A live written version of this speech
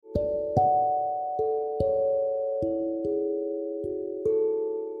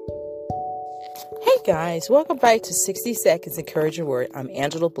guys, welcome back to 60 Seconds Encouraging Word. I'm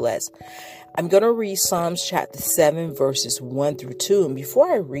Angela Bless. I'm going to read Psalms chapter 7 verses 1 through 2. And before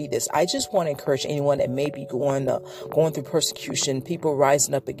I read this, I just want to encourage anyone that may be going through persecution, people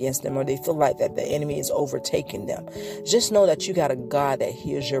rising up against them, or they feel like that the enemy is overtaking them. Just know that you got a God that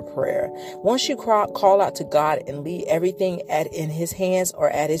hears your prayer. Once you call out to God and leave everything in his hands or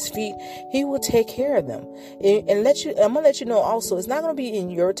at his feet, he will take care of them. And I'm going to let you know also, it's not going to be in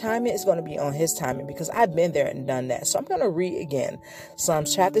your timing, it's going to be on his timing, because I've been there and done that. So I'm going to read again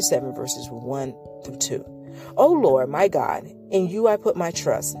Psalms chapter 7 verses 1 through 2. O Lord, my God, in you I put my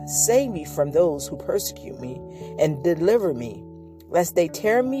trust. Save me from those who persecute me, and deliver me, lest they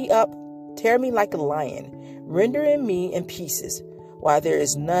tear me like a lion, rendering me in pieces, while there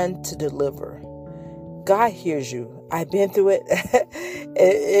is none to deliver. God hears you. I've been through it.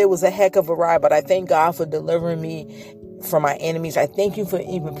 It was a heck of a ride, but I thank God for delivering me from my enemies. I thank you for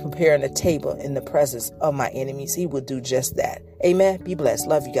even preparing a table in the presence of my enemies. He will do just that. Amen. Be blessed.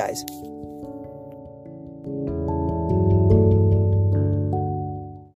 Love you guys.